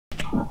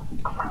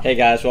Hey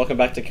guys, welcome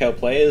back to Kale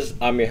Plays.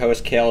 I'm your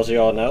host Kale, as you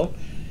all know.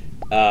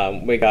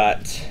 We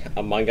got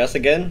Among Us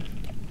again,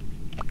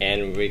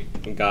 and we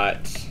got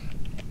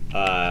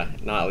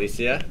not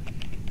Alicia.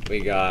 We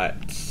got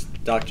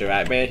Dr.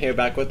 Ratman here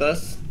back with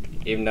us,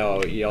 even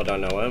though y'all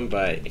don't know him,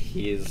 but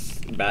he's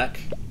back.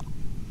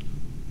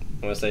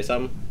 Want to say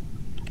something?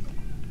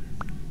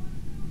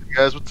 Hey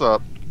guys, what's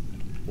up?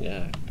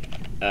 Yeah.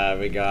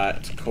 We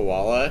got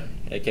Koala,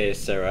 aka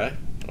Sarah.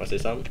 Want to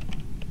say something?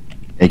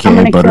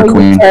 AKA Butter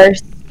Queen.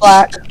 First,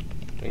 Black.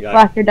 We got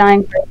Black, you're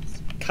dying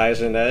first.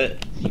 Kaizer,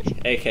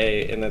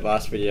 aka in the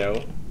last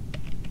video.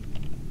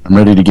 I'm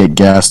ready to get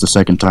gassed a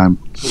second time.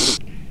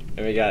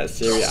 And we got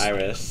Siri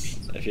Iris,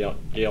 if you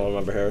don't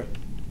remember her.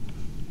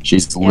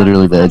 She's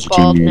literally the I'm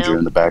education bald major now.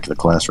 in the back of the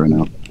class right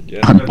now.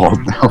 Yeah. I'm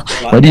bald now.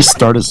 Why do you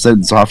start a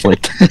sentence off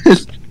like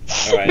this?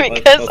 Alright,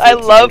 Because let's I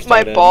get love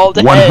my started.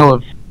 bald One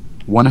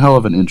head. hell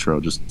of an intro.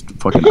 Just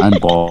fucking I'm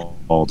bald.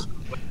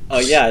 Oh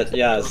yeah,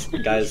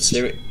 guys.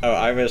 Siri,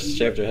 Iris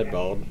shaved her head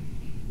bald.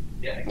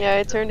 Yeah,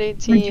 I turned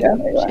 18,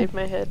 shaved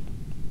my head.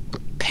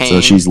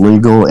 So she's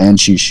legal and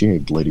she's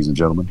shaved, ladies and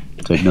gentlemen.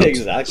 Take notes.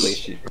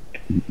 Exactly.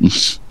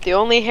 The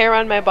only hair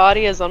on my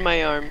body is on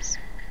my arms.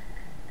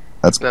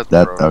 That's gross.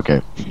 okay.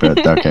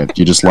 But, okay,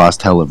 you just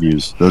lost hella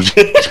views.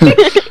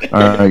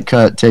 Alright,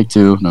 cut, take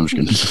two. No, I'm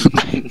just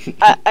kidding.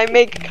 I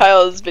make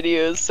Kyle's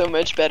videos so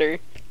much better.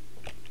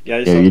 Yeah,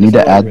 You need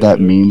to add that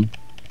meme.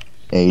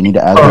 Hey, you need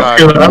to add that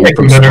God. meme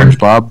from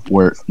SpongeBob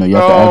where you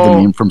have to add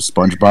the meme from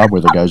SpongeBob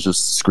where the guy's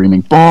just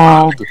screaming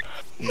bald.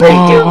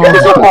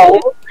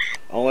 Bald.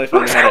 Only if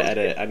I know how to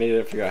edit. I need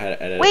to figure out how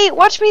to edit. Wait,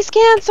 watch me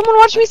scan! Someone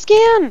watch me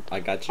scan! I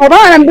got you. Hold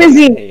on, I'm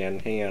busy.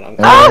 Hang on.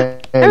 Hey,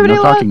 Everybody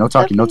no talking, no left.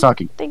 talking, no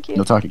talking, Thank you.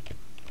 no talking.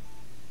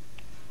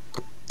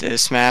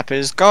 This map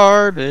is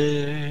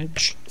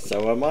garbage.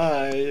 So am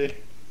I.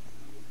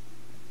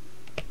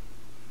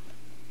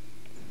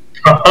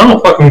 I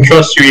don't fucking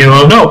trust you,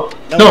 Yellow. No,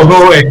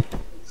 go away.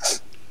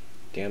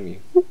 Damn you.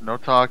 No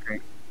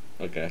talking.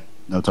 Okay.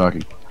 No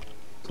talking.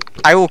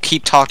 I will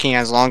keep talking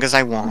as long as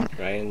I want.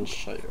 Ryan,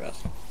 shut your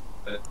ass.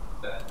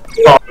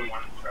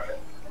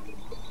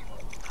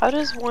 How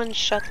does one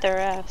shut their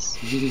ass?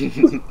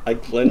 I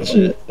clench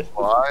it.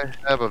 Well, I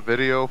have a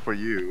video for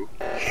you.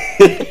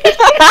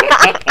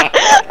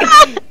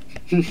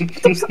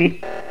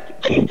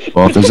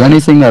 Well, if there's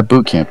anything that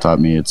boot camp taught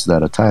me, it's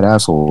that a tight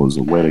asshole is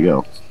the way to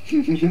go.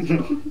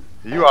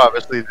 You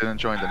obviously didn't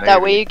join the Navy.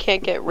 That way you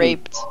can't get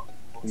raped.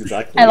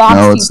 Exactly. I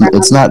lost No, you.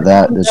 it's not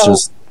that. It's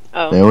just they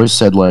Oh. always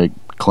said like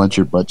clench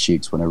your butt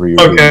cheeks whenever you're.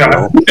 Okay,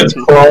 I think it's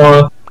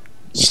Koala.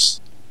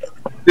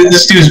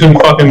 This dude's been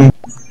fucking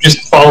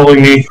just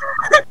following me.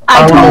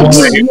 I told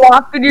Oh, you, you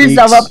walked with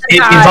yourself up the He's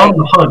on high.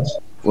 the hunt.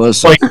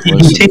 Listen, Like, he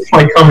listen. takes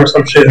my cum or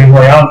some shit and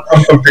like,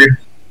 I'm confused.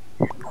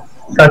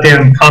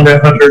 Goddamn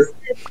combat hunter.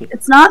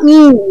 It's not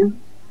me.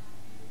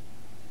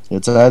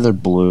 It's either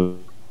blue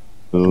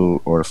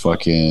or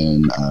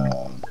fucking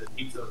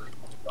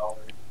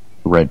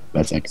red.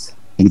 I think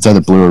it's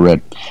either blue or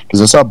red.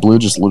 Because I saw blue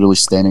just literally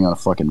standing on a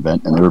fucking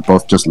vent, and they were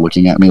both just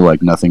looking at me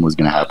like nothing was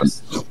gonna happen.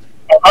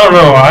 I don't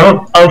know. I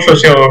don't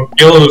trust Yellow.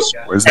 Yellow's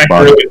Where's the acting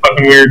body? really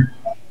fucking weird.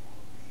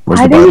 Where's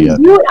I the body didn't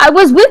at? do it. I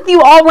was with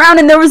you all round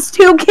and there was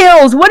 2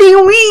 kills. What do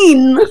you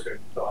mean?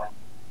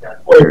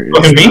 Where is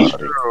Fucking the me?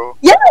 body? True.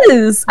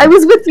 Yes, I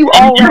was with you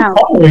all You're round.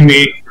 following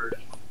me.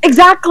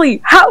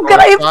 Exactly. How could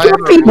I have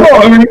killed people?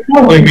 Why are you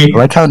following me? I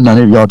like how none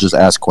of y'all just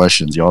ask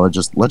questions. Y'all are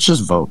just let's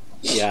just vote.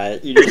 Yeah,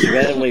 you just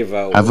randomly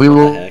vote. Have we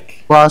What the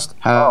heck? lost?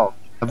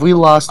 Have we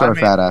lost I our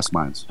mean- fat ass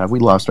minds? Have we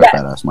lost our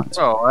fat ass minds?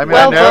 No, I mean,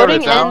 Well, I narrowed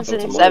voting it down ends to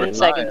in more 7 than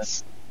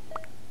seconds.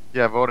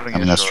 Yeah, voting I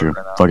mean is that's short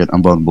true. right now. Fuck it,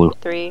 I'm voting blue.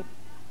 3,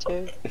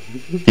 2.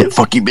 Yeah,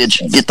 fuck you,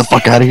 bitch. Get the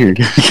fuck out of here.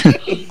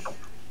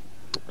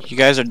 You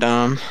guys are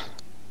dumb.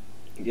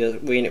 Yeah,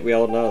 we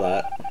all know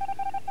that.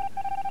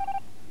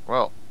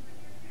 Well,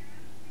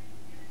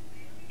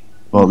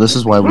 Well, this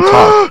is why we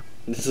talk.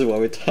 This is why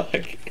we talk.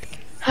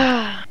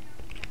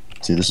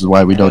 See, this is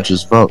why we don't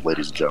just vote,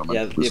 ladies and gentlemen.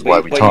 Yeah, This is why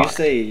we but talk. you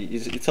say you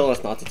tell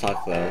us not to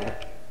talk though.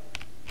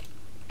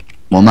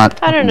 Well,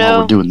 not. I don't while know.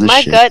 We're doing this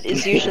My shit. gut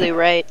is usually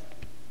right.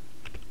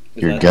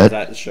 Is gut?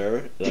 that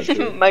sure? Is that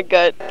true? My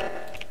gut.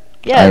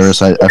 Yes.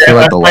 Iris, I feel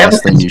like the I have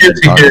last a thing you should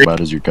conspiracy talk theory. about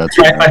is your guts.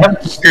 I Right now. have a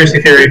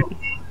conspiracy theory.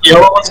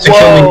 Yellow wants to kill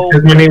me Whoa.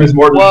 because my name is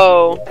Morton.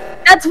 Whoa.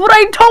 That's what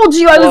I told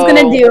you I was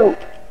gonna Whoa. do.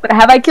 But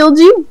have I killed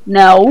you?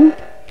 No.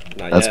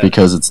 Not That's yet.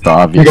 because it's the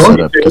obvious You're going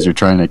setup. to. Because you're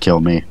trying to kill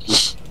me.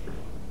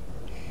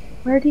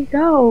 Where'd he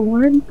go?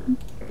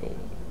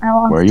 I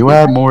lost Where you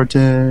at,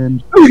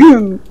 Morton?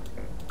 him.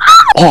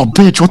 Oh,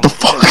 bitch! What the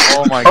fuck?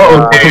 oh my Oh,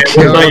 god. okay. It's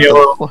What not the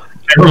yellow. fuck?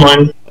 Never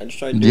mind. I just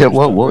tried. Yeah,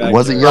 what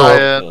was it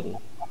yellow?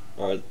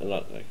 Or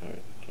not? Like,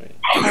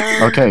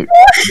 alright. Okay,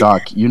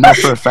 Doc. You know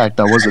for a fact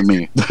that wasn't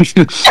me.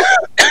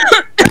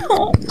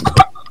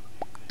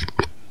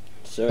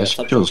 So This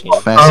stop feels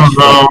talking. fast I as don't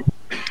fuck.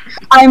 know.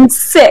 I'm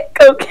sick,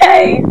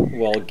 okay?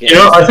 Well, get You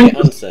know, I think-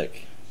 unsick.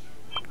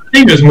 I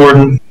think it's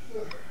Morton.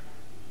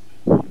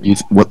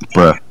 What,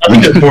 bruh? I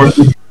think it's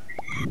Morton.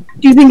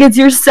 Do you think it's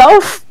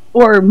yourself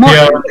or more?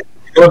 Yeah.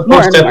 Most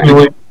Morton.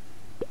 definitely.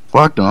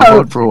 Fuck no, I'm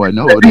voting for who I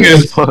know it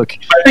is. Fuck.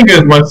 I think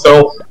it was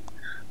myself.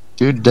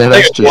 Dude,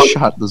 Deadass just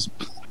shot this.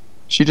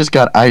 She just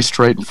got iced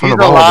right in front He's of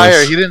a all liar. of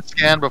us. He didn't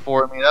scan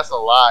before me. That's a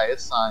lie.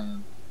 It's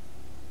Cyan.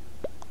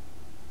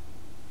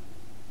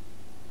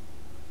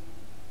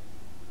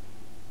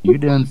 You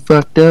done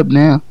fucked up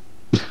now.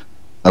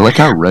 I like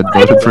how Red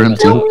voted for him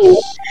too.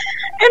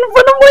 In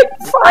front of like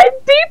 5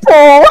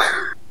 people.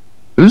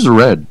 Who's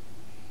Red?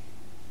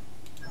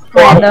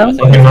 Random. I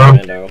think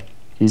it's Rando.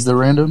 He's the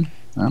random?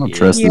 I don't Yeah.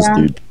 trust this Yeah.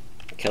 dude.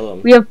 Kill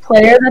him. We have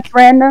player that's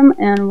random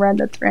and red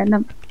that's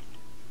random.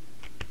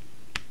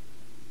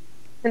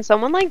 Can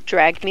someone like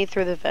drag me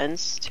through the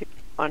vents to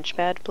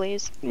Launchpad,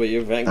 please? Wait,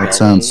 you're Van That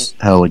sounds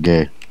hella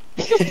gay.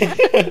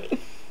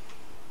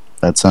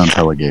 That sounds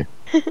hella gay.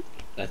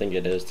 I think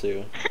it is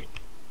too.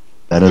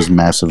 That is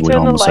massively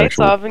Turn the lights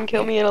homosexual. off and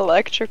kill me in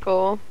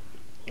electrical.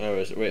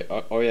 Wait,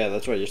 oh yeah,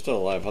 that's right, you're still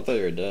alive. I thought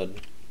you were dead.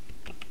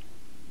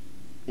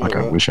 Fuck,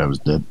 I wish I was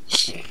dead.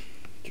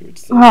 Dude,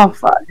 Oh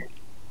fuck.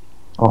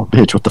 Oh,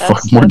 bitch, what the fuck?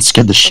 That's- Morton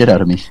scared the shit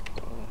out of me.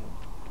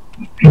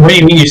 What do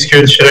you mean you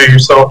scared the shit out of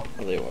yourself?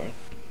 They were.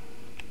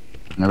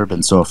 I've never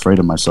been so afraid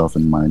of myself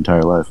in my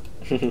entire life.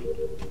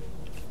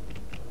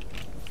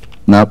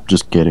 Nope,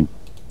 just kidding.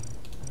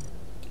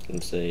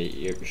 And say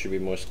you should be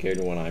more scared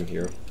when I'm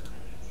here.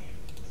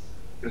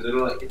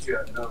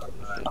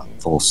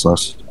 Full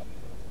sus.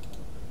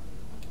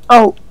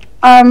 Oh,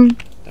 That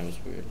was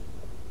weird.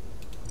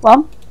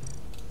 well,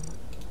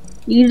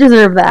 you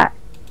deserve that.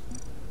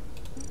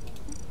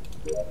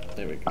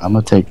 There we go. I'm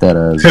gonna take that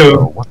as. Who?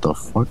 Oh, what the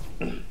fuck?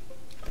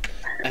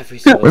 Every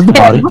single Where's the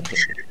time. body?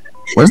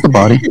 Where's the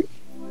body?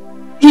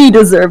 He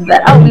deserved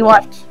that. Oh, we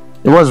want.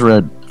 It was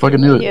Red. Fucking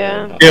knew it.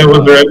 Yeah. Yeah, it was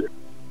Red.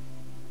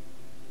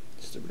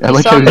 I He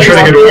like saw how me you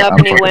trying to walking get up I'm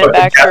and he fucking- went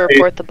back to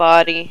report the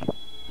body.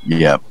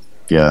 Yeah,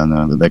 yeah,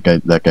 no, that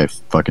guy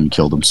fucking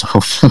killed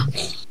himself.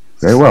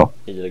 Very well.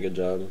 He did a good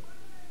job.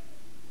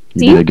 He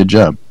See? did a good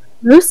job.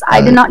 Bruce,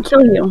 I did not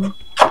kill you.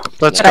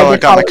 Let's But I go. I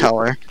did got my follow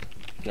color.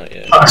 Not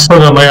yet. I still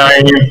got my eye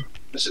on you.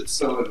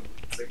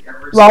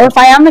 Well, if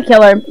I am the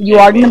killer, you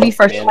are going to be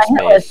first on my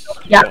hit list.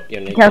 Yeah.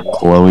 You're naked. Careful.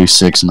 Chloe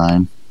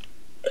 6'9".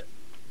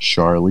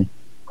 Charlie.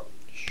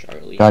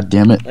 Charlie. God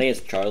damn it. I think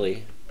it's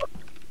Charlie.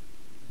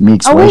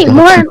 Meeks, Oh, why wait, the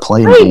heck Lauren, keep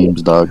playing wait.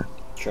 games, dog?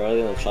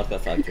 Charlie on the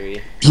Chocolate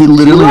Factory. He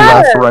literally Yeah.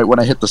 left right when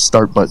I hit the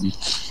start button.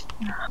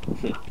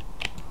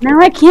 Now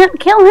I can't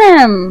kill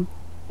him.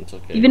 It's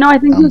okay. Even though I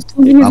think he I'm, was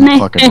changing his I'm name.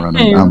 fucking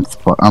running.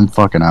 I'm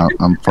fucking out.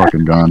 I'm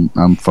fucking gone.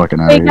 I'm fucking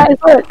out Wait, of here. guys,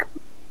 look.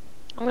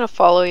 I'm gonna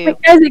follow you.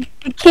 Wait, guys,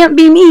 it can't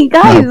be me,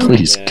 guys. No,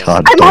 please, Yeah.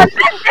 God, I'm no. on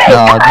medbay,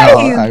 No,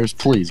 guys. Iris,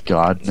 please,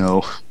 God,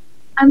 no.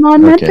 I'm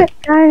on Okay. medbay,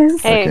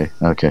 guys. Hey,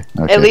 Okay.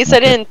 at least I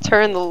okay. didn't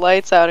turn the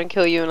lights out and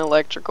kill you in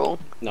electrical.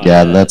 Not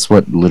Yeah, yet. that's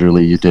what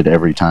literally you did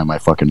every time I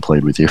fucking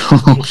played with you.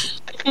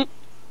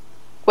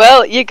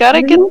 Well, you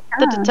gotta get the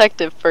Yeah.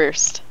 detective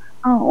first.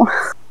 Oh.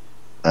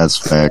 That's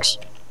facts.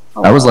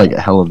 Oh, I was like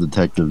hella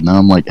detective. Now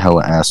I'm like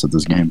hella ass at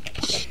this game.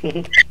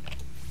 You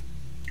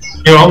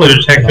know, I'm the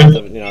detective.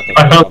 You're not the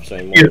I police found officer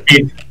you.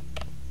 anymore.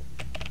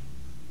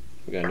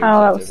 We got a new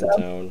Oh, that was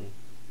detective in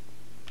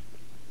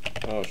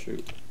sad. town. Oh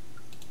shoot.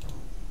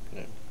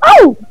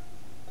 Oh!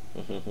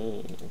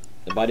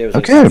 The body was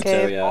Okay. in Okay.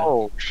 area.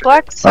 Oh, shit.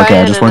 Black Cyan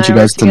Okay, I just and want you I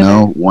were guys to together.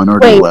 know one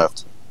order Wait.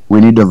 left. We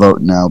need to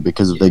vote now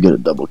because if they get a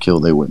double kill,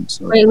 they win.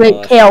 So.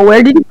 Wait, Kale,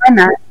 where did you find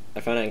that? I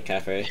found it in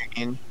cafe.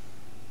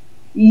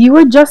 You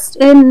were just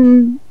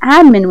in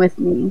admin with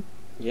me.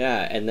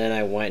 Yeah, and then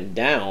I went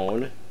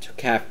down to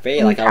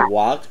cafe. Like I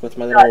walked with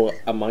my little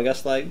Among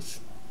Us legs.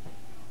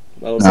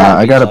 Little Nah,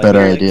 I got a zombie better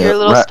legs. idea. Your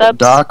little steps?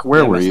 Doc,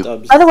 where Yeah, were my you?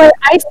 stubs. By the way,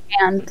 I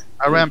scanned.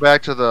 I ran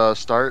back to the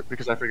start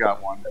because I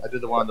forgot one. I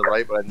did the one on the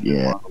right, but I didn't do the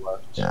Yeah. one on the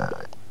left. Yeah,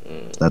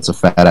 Mm. that's a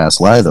fat ass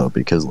lie though,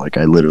 because like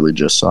I literally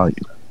just saw you.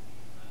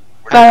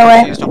 By the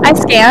way, I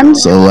scanned.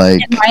 So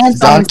like, And Ryan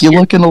saw me Doc, you scan.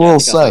 looking a little I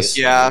think I saw sus.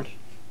 you Yeah. scared.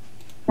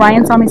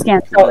 Ryan saw me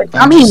scan. So it's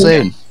not I'm me. just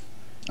saying.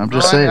 I'm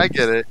just No, saying. I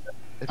get it.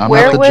 If I'm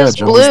Where not the was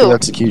judge. I'm just the Blue?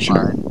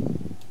 executioner. but,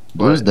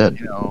 Blue's dead.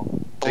 You know,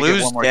 they get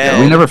Blue's one more dead.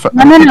 kill. We never.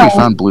 No, I don't no, think no. we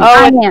found Blue. Oh,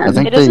 I it,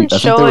 think it doesn't they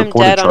show him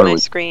reported dead on my Charlie.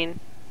 screen.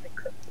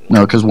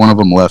 No, because one of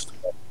them left.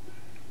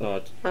 Oh,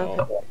 it's,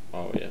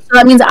 oh, yes. So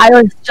that means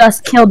Iris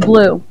just killed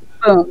Blue.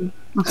 Boom.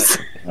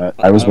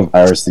 I was with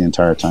Iris the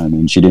entire time,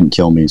 and she didn't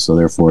kill me, so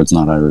therefore it's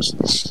not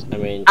Iris. I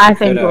mean, I I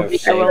think could we'll have be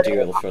saved sure.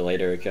 you for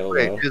later kill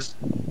Wait, though. is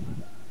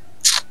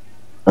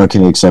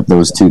Okay, except there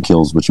was 2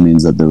 kills, which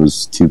means that there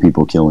was 2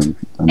 people killing.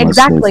 Unless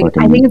Exactly. They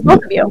fucking, I think it's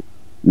both of you.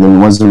 There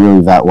wasn't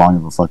really that long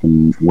of a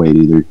fucking wait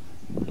either.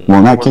 Well,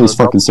 in that Was case, it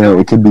fucking double Sarah,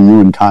 it could be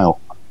you and Kyle.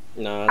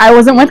 No, I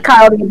wasn't with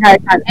Kyle the entire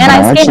time. And But I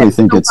I actually scanned.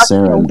 think so it's fuck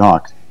Sarah you. and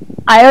Doc.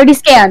 I already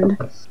scanned.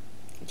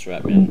 It's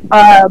right, man.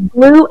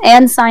 Blue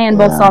and Cyan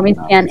both Yeah, saw me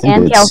I scan, think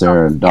and Kale it's saw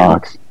Sarah me and scan.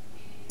 Doc.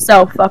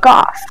 So fuck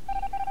off.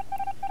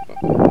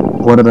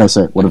 What did I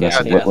say? What did I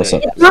Okay, say? What's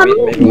up? It's not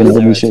me. Maybe You gonna it's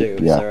give me Sarah shit?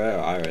 too. Yeah. Sarah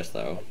or Iris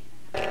though.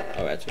 Oh,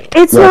 that's cool.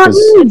 It's Yeah, not 'cause-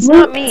 me. It's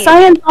not me.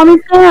 Cyan saw me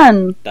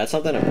scan. That's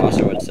something an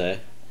imposter would say.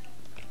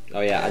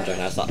 Oh yeah, I'm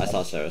joking. I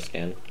saw Sarah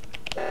scan.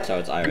 So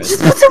it's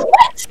Iris.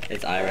 What?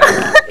 It's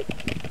Iris.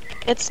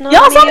 It's not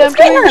Y'all me, saw I'm the doing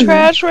scan.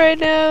 trash right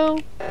now.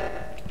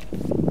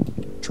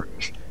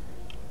 Trash.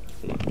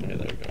 Okay,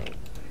 there we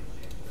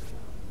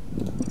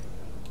go.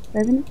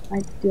 Revenue?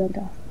 I do have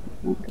to.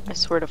 I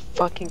swear to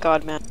fucking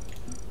god, man.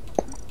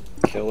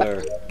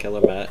 Killer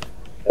Matt.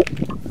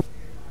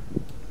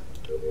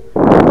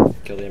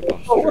 Kill the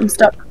Oh, I'm imposter.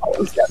 stuck. Oh,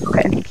 I'm stuck.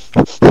 Okay.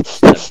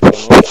 Step girl,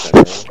 no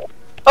step girl.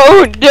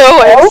 Oh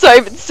no, as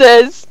Simon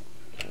says!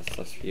 That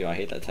sucks for you. I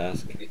hate that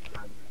task.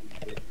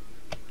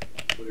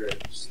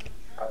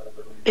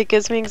 It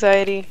gives me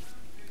anxiety.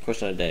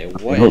 Question of the day.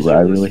 What know is what your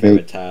I least really favorite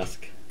hate?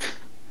 task?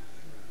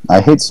 I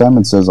hate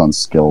Simon Says on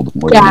Skilled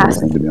more than Gas.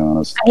 anything, to be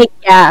honest. I hate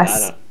I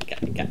gas. don't.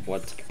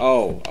 What's.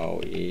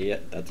 Oh, yeah.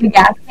 That's The one.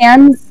 gas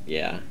cans,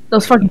 Yeah.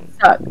 those fucking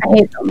suck. I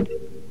hate them.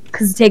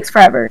 Because it takes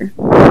forever.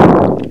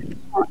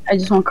 I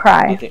just want to I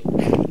cry. think.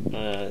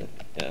 Yeah.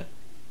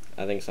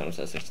 I think Simon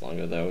Says takes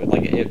longer though.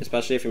 Like,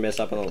 especially if you mess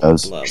up on the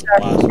Does. last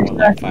one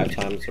like 5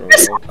 times in a row.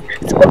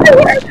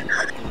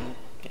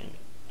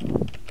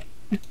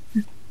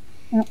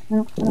 I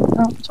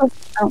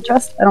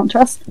don't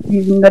trust.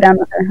 You can go down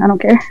with her. I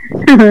don't care.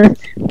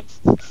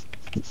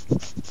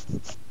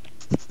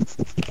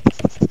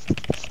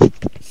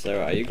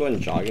 So, are you going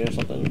jogging or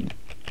something?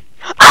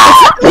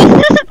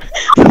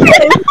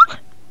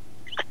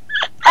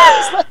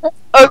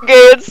 Okay,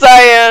 it's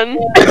Cyan.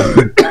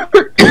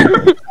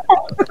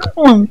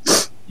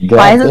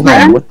 Why is it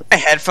Cyan? What the My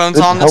headphones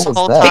What on the this hell was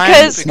whole that? time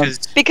Because-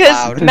 because Because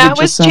loud. Did it Matt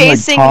just was sound like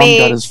chasing Tom me,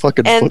 got his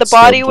fucking and foot the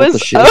body stabbed? What was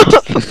the shit?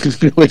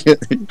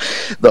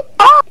 the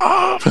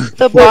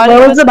the Wait, body where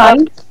was was the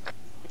body? up.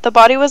 The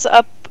body was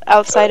up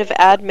outside of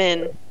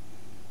admin.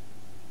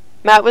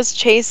 Matt was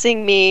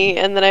chasing me,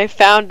 and then I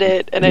found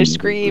it, and I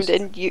screamed,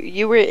 and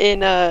you were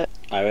in a.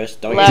 Iris,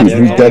 don't Lab you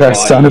you dare dead call me ass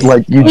body. sounded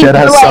like Don't dead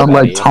ass call me sound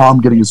like body. Tom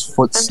getting his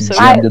foot I'm so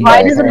jammed in Why by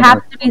a does it hammer.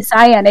 have to be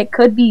Cyan? It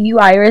could be you,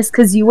 Iris,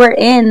 because you were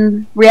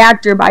in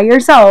reactor by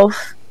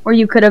yourself, or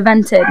you could have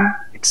vented.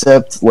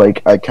 Except,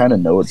 like, I kind of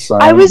know it's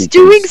Simon. I was because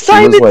doing he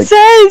Simon was, like,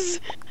 Says!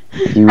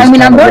 he was I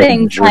mean, I'm kinda, like,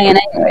 voting jerking- Cyan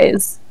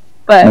anyways,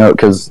 but No,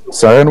 because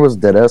Siren was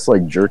dead ass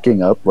like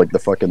jerking up like the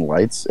fucking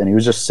lights, and he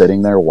was just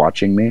sitting there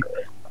watching me.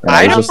 And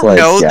I was don't just like,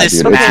 know yeah, this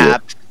dude, it's you.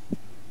 map.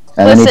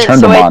 And then he Listen, turned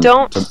so him I on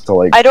don't- to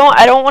like. I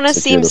don't want to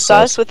secure seem the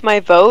sus sus. with my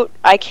vote.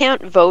 I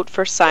can't vote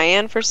for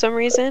Cyan for some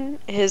reason.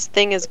 His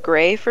thing is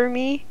gray for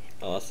me.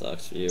 Oh, that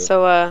sucks for you.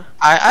 So, I'm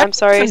I'm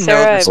sorry, know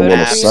Sarah, this It's a little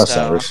map, sus,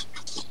 so- Iris.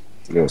 It's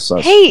a little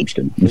sus. Hey! I'm just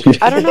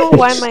kidding. I don't know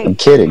why my I'm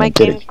kidding. my I'm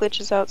kidding. game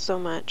glitches out so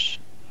much.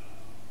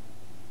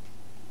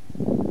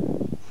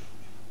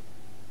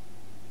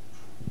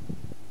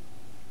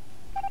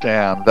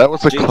 Damn, that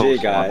was a GG, close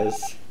one.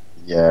 guys.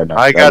 Yeah, no.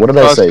 I got what did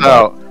I say? fussed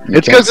out. Dog? You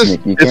It's can't 'cause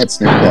it's- sneak. You it's- can't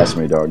sneak past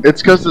me, dog.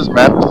 It's because this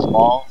map is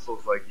small, so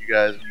it's like you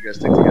guys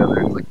stick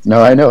together. It's like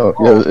No, I know.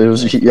 Yeah, it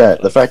was. Yeah,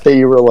 the fact that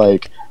you were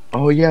like,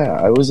 "Oh yeah,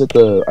 I was at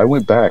the. I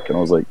went back," and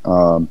I was like,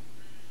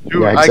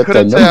 dude, Yeah, I except couldn't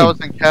I know say I you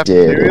was in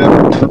cafeteria.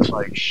 I'm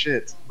like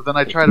shit, but then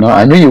I tried to. No,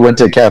 I find knew you it. went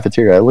to the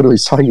cafeteria. I literally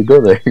saw you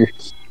go there.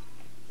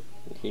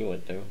 He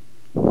went to.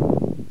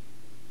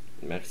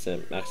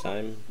 Maxime.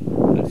 wait,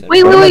 What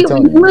am I we need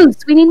telling you? Moose.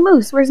 We need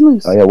Moose. Where's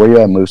Moose? Oh yeah, where you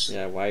at, Moose?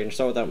 Yeah, why are you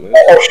so without moves?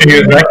 Oh, shit,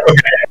 you're back. Okay.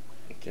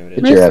 Give it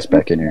Get a- your ass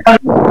back in here.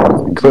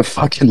 And quit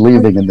fucking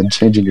leaving and then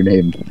changing your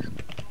name.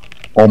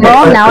 Oh my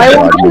Well, God, now I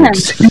won't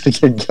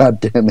kill him. God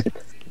damn it.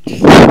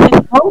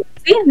 Oh,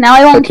 see, now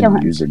I won't kill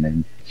Fucking him.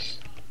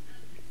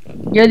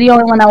 username. You're the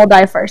only one that will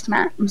die first,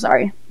 Matt. I'm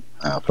sorry.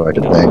 Oh,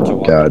 fucking To thank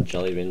walk God.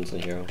 Jelly beans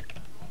in here.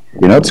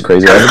 You know what's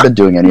crazy? I haven't been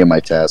doing any of my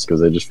tasks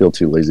because I just feel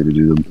too lazy to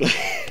do them.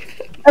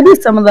 I do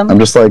some of them. I'm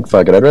just like,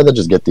 fuck it. I'd rather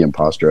just get the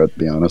imposter out, to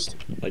be honest.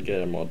 I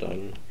get them all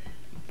done.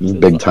 This is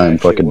big time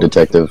fucking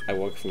detective. I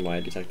work for my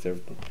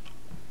detective.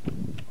 Oh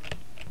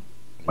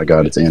my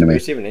God, it's Is anime.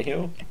 Bruce even in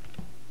here?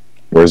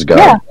 Where's God?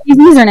 Yeah, he's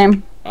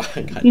username. Oh,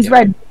 God He's damn.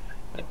 red.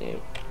 God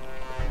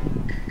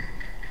damn.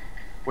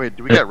 Wait,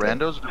 do we got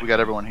randos or do we got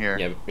everyone here?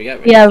 Yeah, we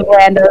got. We have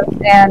Random.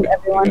 Lando and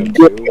everyone. We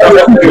got two. I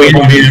was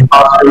waiting to be an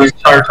imposter this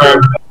entire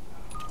time.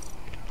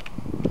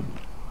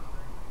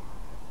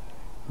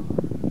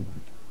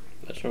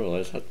 I just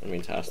realized how many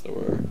tasks there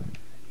were.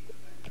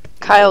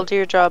 Kyle, do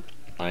your job.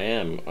 I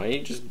am. Why don't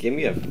you just give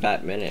me a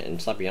fat minute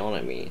and stop yelling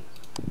at me?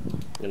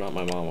 You're not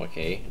my mom,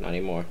 okay? Not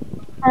anymore.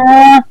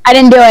 I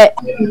didn't do it.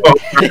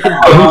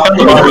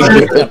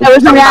 That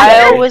was Kyle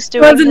Kyle. was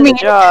doing Wasn't his me.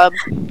 job.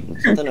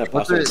 Something I What's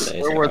possibly it?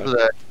 say. Where was it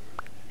at?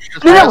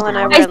 No, Kyle no, and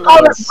I I were in saw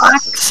that lights.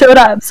 Black showed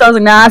up, so I was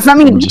like, nah, it's not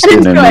me. I'm just I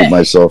gonna didn't do mute it.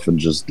 myself and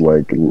just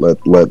like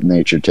let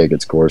nature take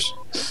its course.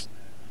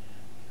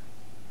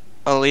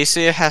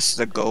 Alicia has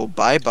to go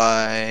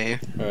bye-bye.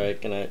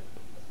 Alright, good night.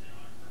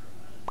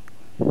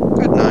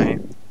 Good night.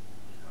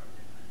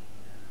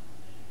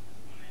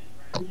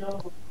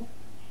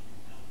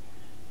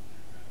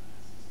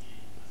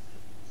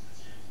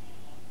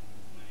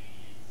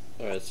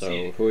 Alright,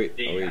 so who are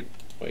we?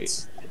 Wait.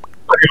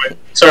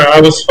 Sorry,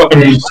 I was fucking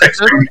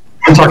texting.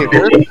 I'm talking to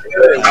you.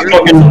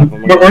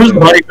 Where's the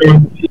body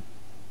going?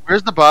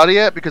 Where's the body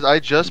at? Because I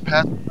just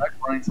passed back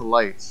running to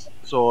lights.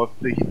 So if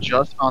he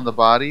just found the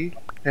body,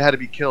 it had to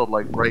be killed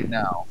like right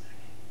now.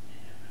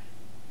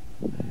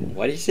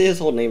 Why do you say his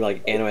whole name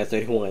like Anime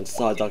 31?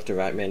 Saw Dr.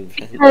 Ratman.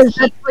 Because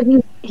that's what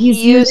he's He used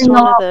using one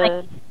of all,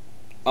 the.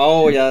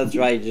 Oh yeah, that's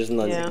right. Using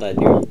Yeah. that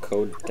new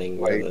code thing,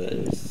 whatever that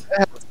is.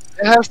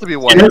 It has to be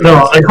white.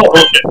 No, I call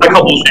bullshit. I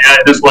call bullshit. Yeah,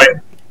 just white.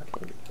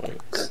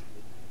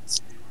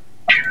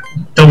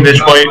 Dumb bitch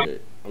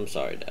white. I'm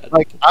sorry, Dad.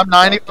 Like, I'm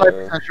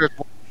 95% sure it's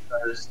white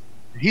because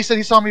he said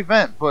he saw me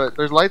vent, but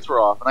their lights were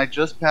off, and I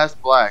just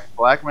passed black.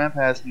 Black man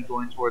passed me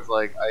going towards,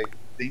 like, I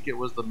think it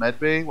was the med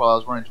bay while I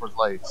was running towards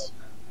lights.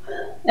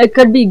 it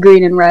could be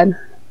green and red.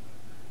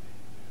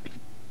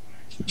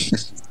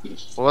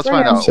 Well, let's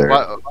find out.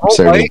 Sarah- Vote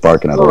Sarah's white.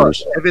 barking at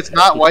orders. If it's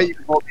not white, you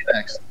can vote me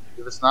next.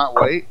 If it's not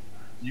white,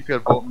 you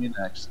could vote me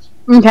next.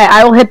 Okay,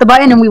 I will hit the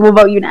button and we will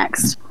vote you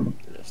next.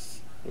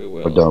 Yes, we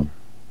will. We're dumb.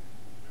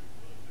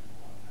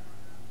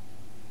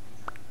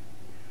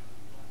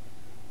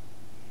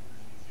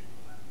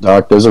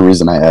 Doc, there's a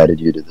reason I added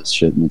you to this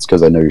shit, and it's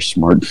because I know you're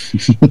smart.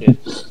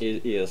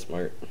 He is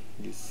smart.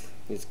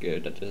 He's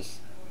good at this.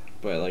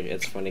 But like,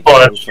 it's funny.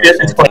 Oh, Because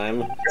it's for some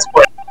time.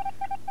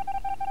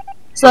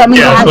 So that means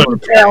Yeah, it has that's to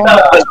what- fail.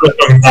 that's what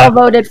I'm All talking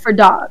voted for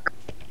Doc.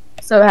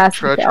 So it has to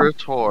fail. Treacherous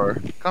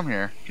whore. Come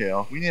here,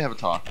 Kale. We need to have a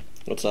talk.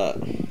 What's up?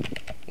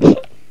 White,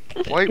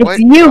 It's white.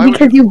 you why would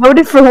because you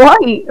voted for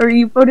White, or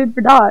you voted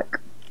for Doc.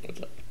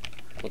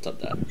 What's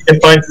up, Dad?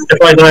 If I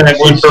die, I'm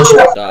going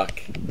purple.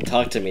 Doc,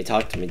 talk to me,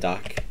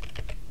 Doc.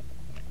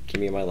 Give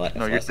me my life.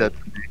 No, you're dead.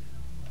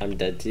 I'm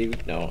dead to you?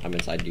 No, I'm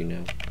inside you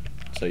now.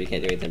 So you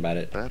can't do anything about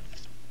it.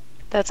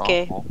 That's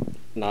gay. Awful.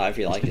 Not if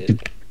you like it.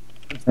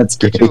 That's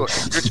You're good. too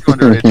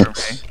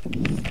underage for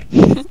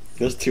me.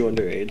 There's two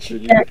underage for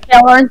you. Yeah,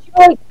 Kale, aren't you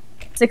like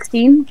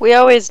 16? We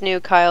always knew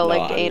Kyle No,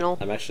 liked anal.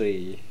 I'm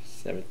actually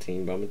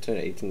 17, but I'm gonna turn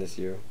 18 this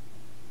year.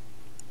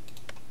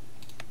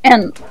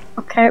 And,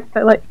 okay,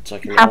 but like, So I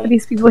can half of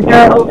these people here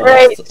are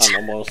overage.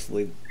 I'm almost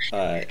legal.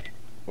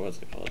 What's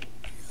it called?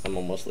 I'm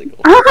almost legal.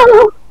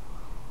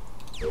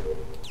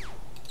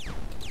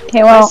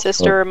 Okay, My well,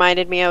 sister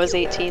reminded me I was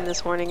 18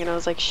 this morning, and I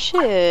was like,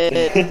 shit.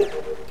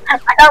 I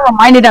got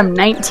reminded I'm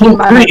 19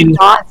 by my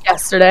boss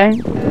yesterday.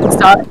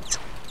 Sucked.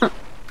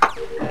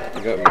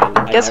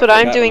 Guess what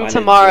I'm doing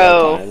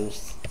tomorrow?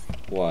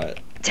 What?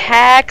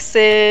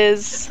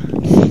 Taxes.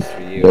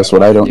 For you. Guess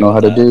what I don't know how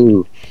to that.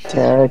 do?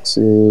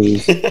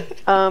 Taxes.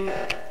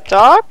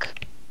 Doc?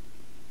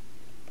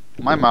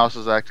 My mouse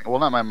is acting. Well,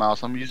 not my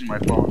mouse. I'm using my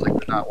phone. It's like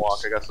did not walk.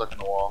 I got stuck in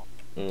the wall.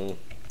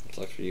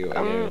 Sucks for you.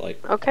 I mean,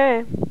 like.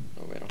 Okay.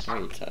 Oh wait, I'm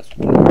trying to task.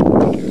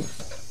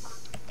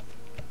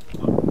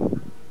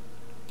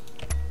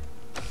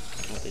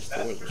 These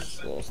doors are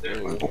slow.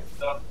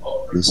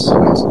 This is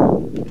nice.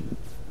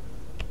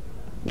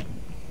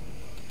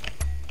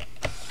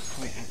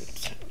 Wait, I have to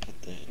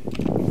put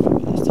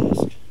this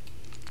task.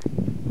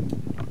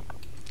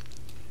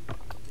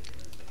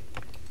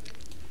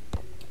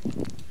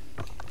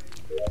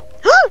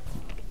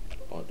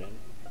 Well done.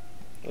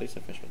 At least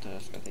I finished my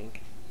task, I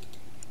think.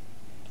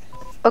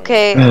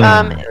 Okay,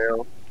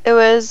 it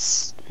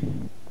was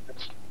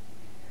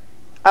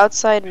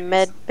outside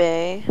med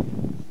bay.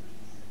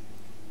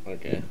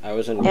 Okay, I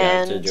was in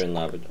reactor during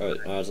laboratory.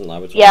 I was in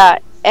laboratory. Yeah,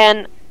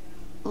 and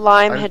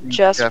Lime I had think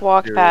just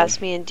walked cafeteria.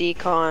 past me in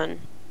decon.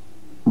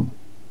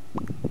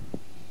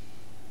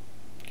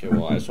 Okay,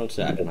 well, I just want to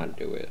say I did not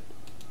do it.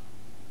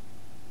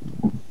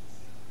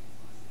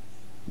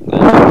 I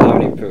don't have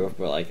any proof,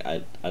 but like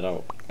I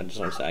just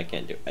want to say I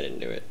can't do. I didn't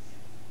do it.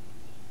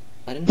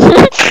 I didn't do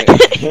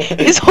it.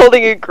 He's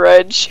holding a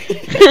grudge.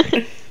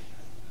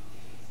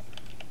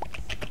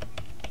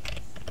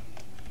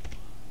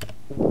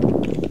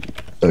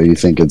 So you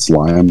think it's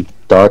Liam,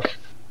 Doc?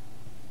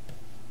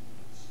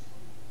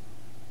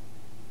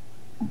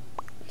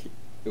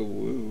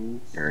 Woo.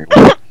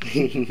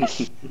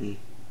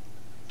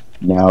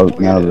 Now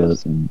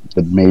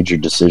the major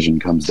decision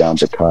comes down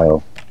to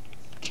Kyle.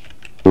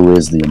 Who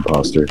is the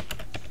imposter?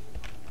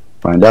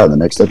 Find out in the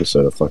next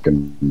episode of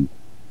fucking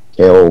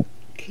Kale.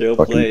 Kill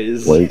Fucking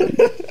plays.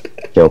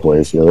 Kale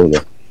plays. Yeah, there we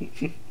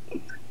go.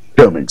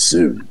 Coming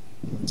soon.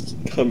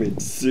 Coming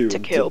soon To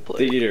Kale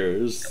Plays.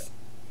 theaters.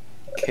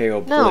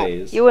 Kale No,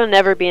 plays. you will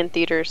never be in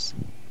theaters.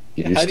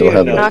 You How do still you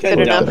have know? Not You good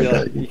can't enough. doubt me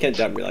like- You can't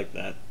doubt me like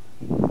that.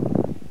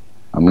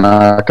 I'm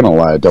not gonna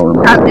lie. I don't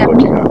remember Goddamn,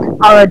 looking you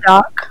up. are a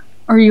Doc,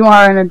 or you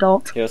are an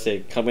adult. He'll say,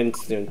 coming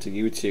soon to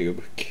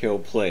YouTube, Kill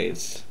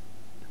Plays.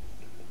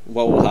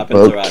 What will happen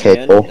Okay, to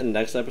Ratman well, in the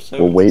next episode?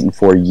 We're waiting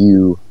for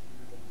you.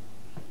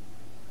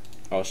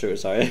 Oh, shoot,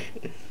 sorry.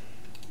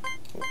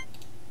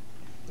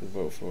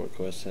 Vote for a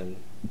question.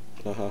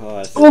 Hahaha,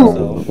 I said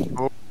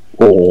myself.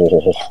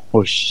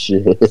 Oh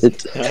shit.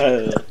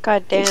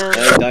 God damn.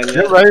 Hey, Daniel.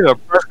 Get ready to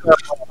press that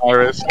one,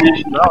 Iris.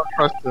 Don't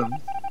trust him.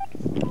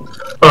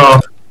 Oh,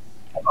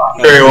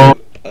 very well.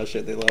 Oh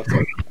shit, they left.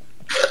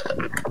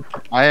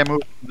 I am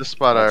moving to the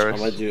spot, I'm Iris.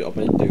 gonna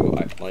do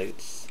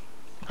lights.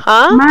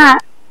 Huh?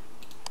 Matt,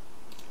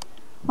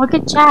 look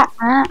at chat,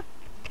 Matt.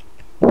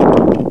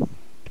 Don't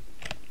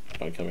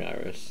kill me,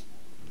 Iris.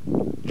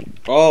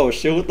 Oh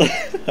shit, what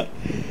the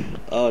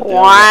Oh damn.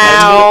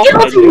 Wow.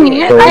 I knew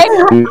it.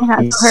 I Dude, had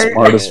he's heard.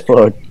 smart as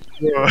fuck.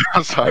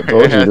 I'm sorry. I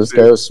told you had this to.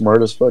 guy was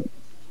smart as fuck.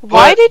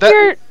 Why did that-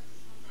 your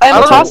don't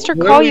know, imposter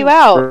call you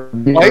out?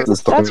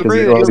 That's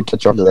rude.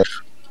 Catch on to that.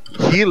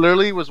 He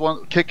literally was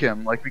one kick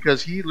him like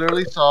because he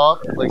literally saw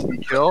like me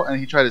kill and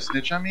he tried to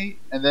snitch on me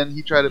and then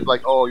he tried to be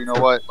like, oh, you know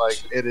what,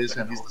 like it is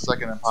him. He's the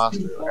second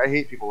imposter. Like, I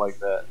hate people like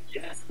that.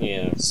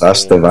 Yeah.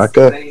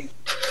 Sastavaka?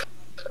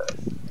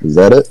 Is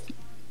that it?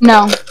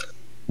 No.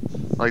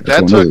 Like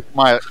that Which one is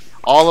took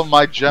all of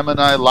my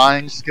Gemini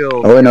lying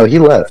skills. Oh wait, no, he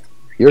left.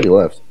 He already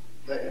left.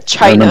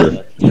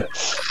 China.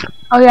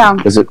 Oh yeah.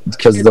 Because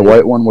the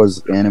white one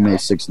was Anime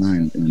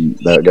 6ix9ine and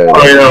that guy.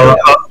 Oh yeah,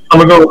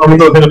 I'm gonna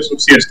go hit up some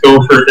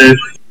CS:GO for a day.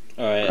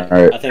 Alright.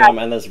 Alright. I think I'm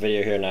ending this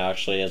video here now,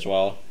 actually, as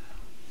well.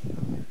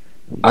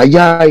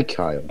 Aye,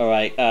 Kyle.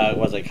 Alright,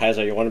 was it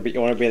Kaiser? You wanna be the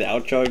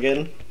outro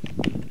again?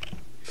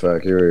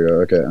 Fuck, here we go.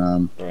 Okay,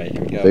 Alright,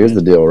 here we go. here's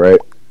the deal, right?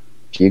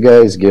 You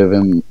guys give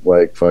him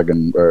like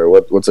fucking or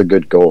what's a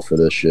good goal for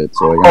this shit?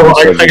 So like,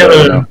 I got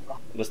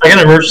an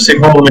emergency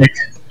call to make.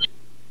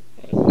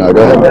 No,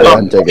 go ahead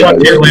and take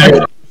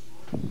it.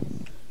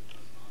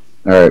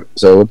 Alright,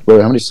 so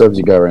how many subs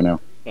you got right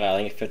now? I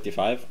think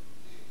 55.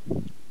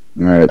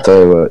 Alright, tell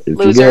you what, if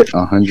Loser. you get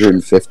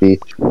 150,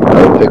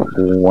 I'll pick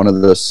one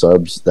of the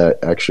subs that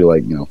actually,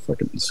 like, you know,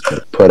 fucking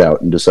put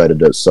out and decided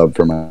to sub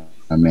for my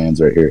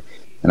mans right here.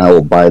 And I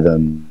will buy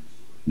them,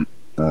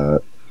 a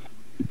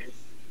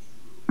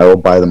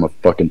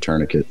fucking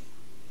tourniquet.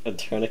 A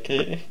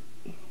tourniquet?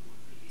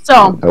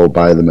 So, I will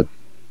buy them a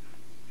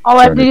all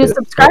I have to do is tourniquet.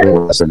 subscribe.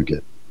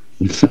 Tourniquet.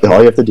 All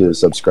you have to do is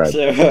subscribe. So-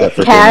 That freaking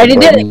Okay, I already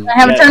did it. button. Can I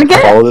have a Yeah.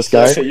 tourniquet? Follow this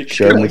guy, So you can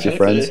share him get with a your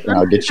friends, tourniquet. and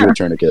I'll get you a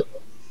tourniquet.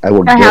 I will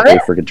Can I get have a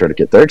it? freaking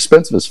tourniquet. They're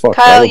expensive as fuck.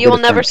 I Kyle, will you get will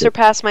a never tourniquet.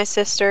 surpass my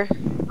sister.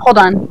 Hold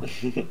on.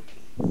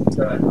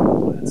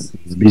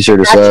 Be sure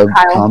to Gotcha, sub,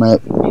 Kyle.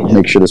 comment,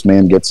 make sure this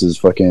man gets his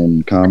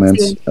fucking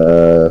comments.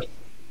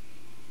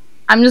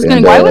 I'm just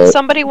And, gonna Why go. would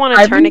somebody want a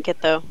Ivan? tourniquet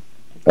though?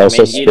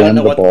 Also, I mean, you don't spam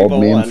know the what bald people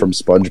meme want. from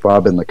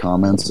SpongeBob in the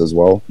comments as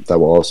well. That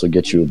will also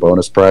get you a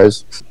bonus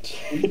prize.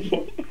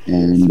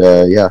 And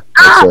yeah,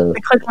 Ah! so, I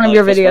clicked one of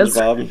your videos.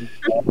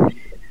 SpongeBob.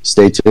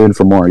 stay tuned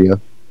for more. Yeah.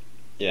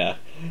 Yeah.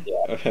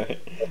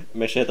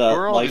 Make sure hit that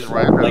We're all like, just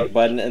random. like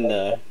button in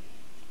the.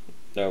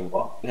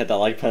 No, hit that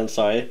like button,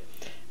 sorry.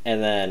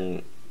 And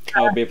then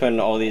I'll be putting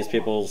all these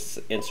people's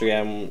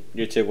Instagram,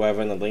 YouTube,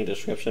 whatever in the link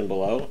description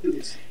below.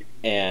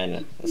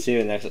 And see you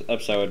in the next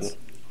episode.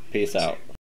 Peace out.